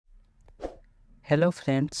Hello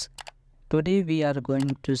friends, today we are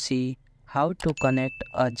going to see how to connect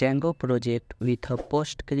a Django project with a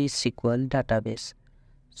PostgreSQL database.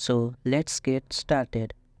 So let's get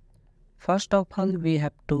started. First of all, we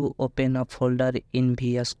have to open a folder in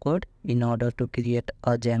VS Code in order to create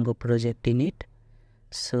a Django project in it.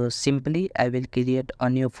 So simply I will create a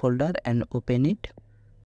new folder and open it.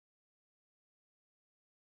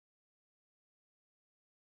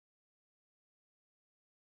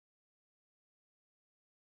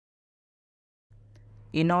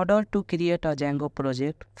 In order to create a Django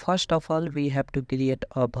project, first of all we have to create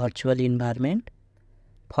a virtual environment.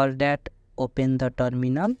 For that, open the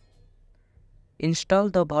terminal. Install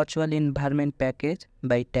the virtual environment package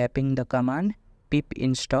by tapping the command pip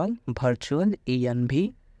install virtual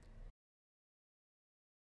env.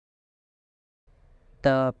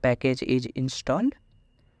 The package is installed.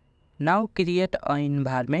 Now create an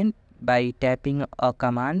environment by tapping a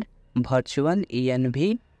command virtual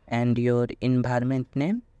env and your environment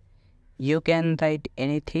name. You can write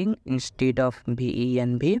anything instead of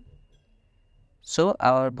venv. So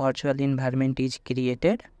our virtual environment is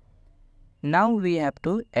created. Now we have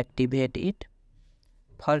to activate it.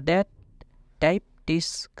 For that, type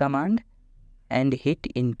this command and hit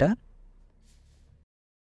enter.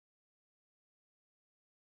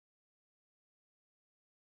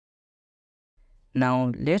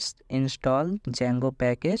 Now let's install Django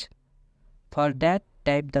package. For that,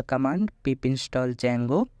 type the command pip install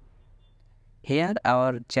Django. Here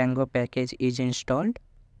our Django package is installed.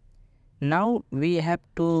 Now we have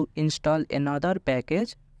to install another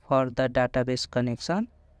package for the database connection.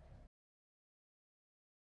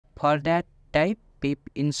 For that, type pip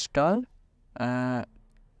install.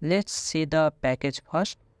 Let's see the package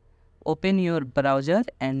first. Open your browser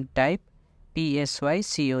and type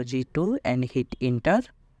PostgreSQL and hit enter.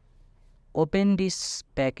 Open this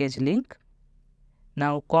package link.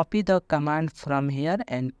 Now copy the command from here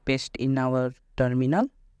and paste in our terminal.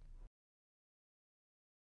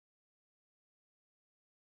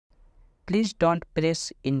 Please don't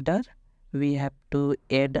press enter. We have to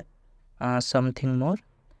add something more.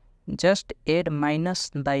 Just add minus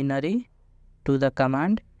binary to the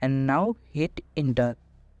command and now hit enter.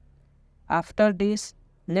 After this,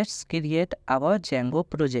 let's create our Django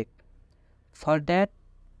project. For that,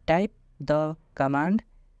 type the command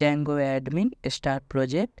Django admin start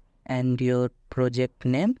project and your project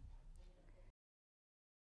name.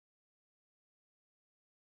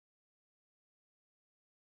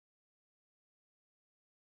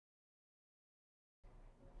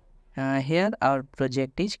 Here our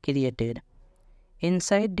project is created.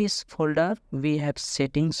 Inside this folder, we have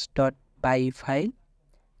settings.py file.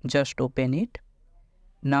 Just open it.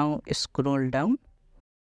 Now scroll down.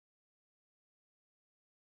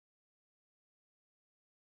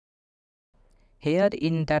 Here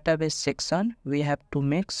in database section, we have to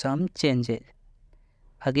make some changes.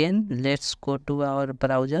 Again, let's go to our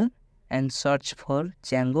browser and search for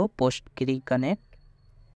Django Postgres Connect.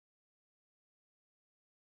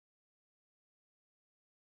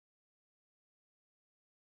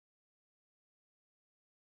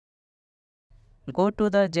 Go to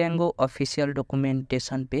the Django official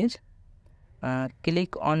documentation page.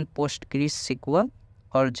 Click on PostgreSQL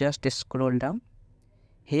or just scroll down.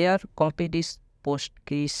 Here copy this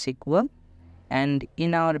PostgreSQL and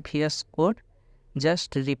in our VS Code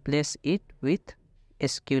just replace it with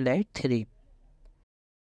SQLite 3.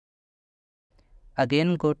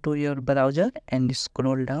 Again go to your browser and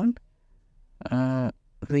scroll down.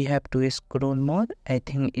 We have to scroll more. I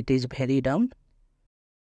think it is very down.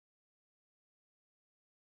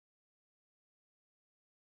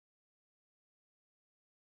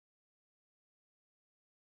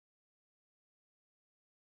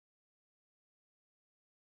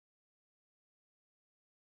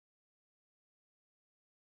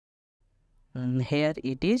 Here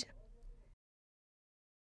it is.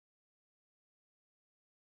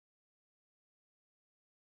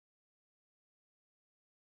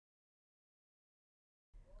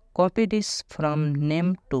 Copy this from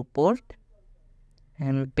name to port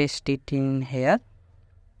and paste it in here.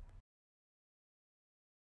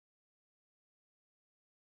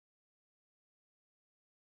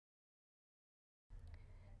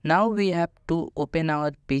 Now we have to open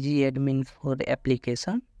our pgadmin for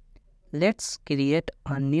application. Let's create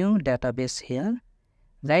a new database here.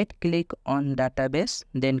 Right click on database,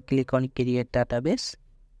 then click on create database.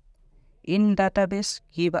 In database,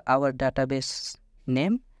 give our database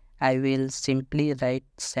name. I will simply write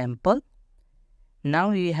sample. Now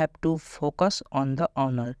we have to focus on the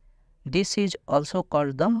owner. This is also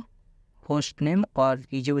called the host name or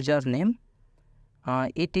username.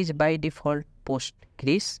 It is by default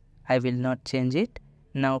postgres. I will not change it.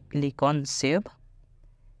 Now click on save.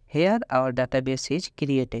 Here our database is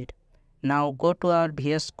created. Now go to our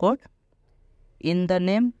VS Code. In the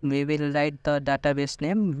name we will write the database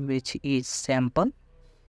name, which is sample.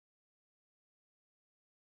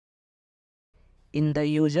 In the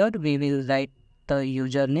user we will write the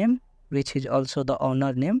username, which is also the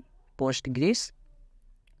owner name, postgres.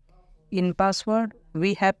 In password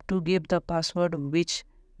we have to give the password which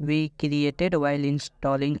we created while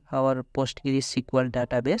installing our PostgreSQL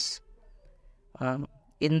database.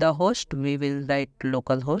 In the host we will write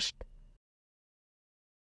localhost.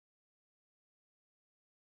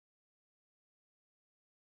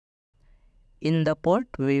 In the port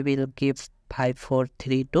we will give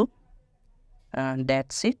 5432.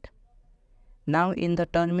 That's it. Now in the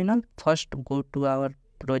terminal, first go to our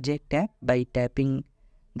project app by tapping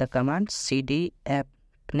the command cd app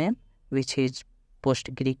name, which is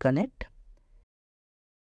postgreconnect.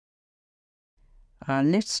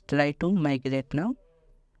 Let's try to migrate now.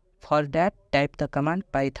 For that, type the command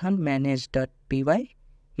python manage.py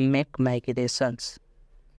make migrations.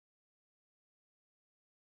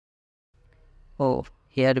 Oh,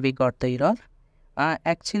 here we got the error.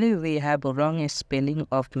 Actually we have wrong spelling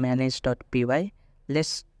of manage.py.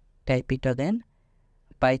 Let's type it again.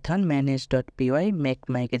 Python manage.py make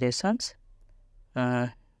migrations.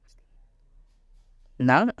 Now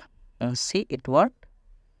see, it worked.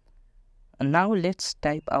 Now let's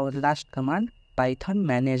type our last command, python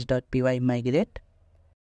manage.py migrate.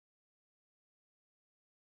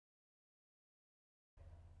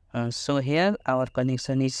 So here our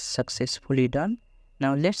connection is successfully done.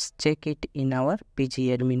 Now let's check it in our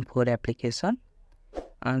pgadmin4 application.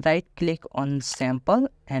 Right click on sample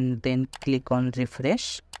and then click on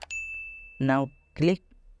refresh. Now click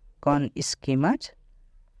on schemas.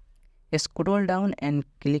 Scroll down and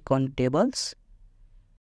click on tables.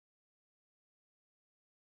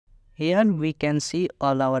 Here we can see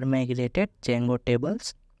all our migrated Django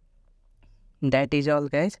tables. That is all,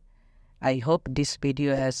 guys. I hope this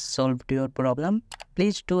video has solved your problem.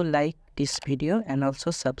 Please do like this video and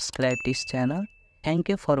also subscribe this channel. Thank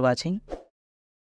you for watching.